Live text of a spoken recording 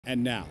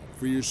And now,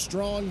 for your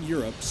Strong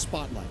Europe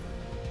Spotlight.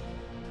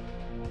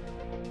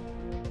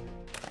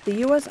 The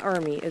U.S.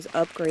 Army is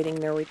upgrading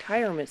their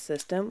retirement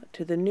system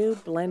to the new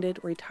blended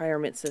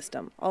retirement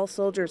system. All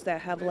soldiers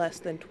that have less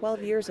than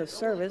 12 years of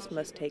service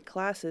must take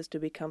classes to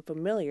become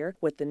familiar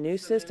with the new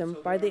system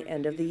by the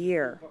end of the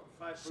year.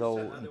 So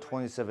in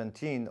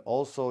 2017,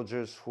 all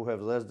soldiers who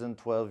have less than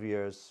 12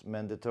 years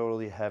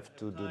mandatorily have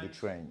to do the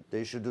training.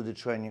 They should do the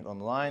training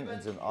online.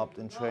 It's an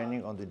opt-in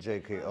training on the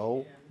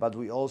JKO, but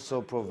we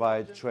also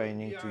provide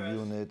training to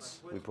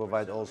units. We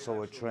provide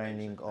also a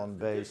training on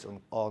base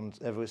on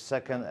every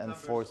second and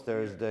fourth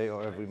Thursday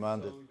or every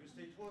Monday.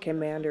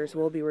 Commanders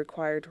will be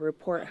required to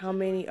report how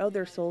many of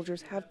their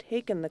soldiers have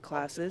taken the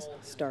classes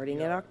starting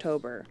in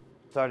October.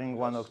 Starting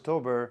 1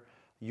 October,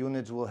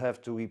 units will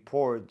have to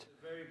report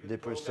the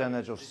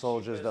percentage of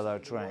soldiers that are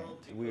trained.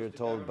 We are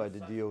told by the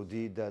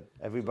DoD that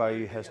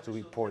everybody has to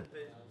report.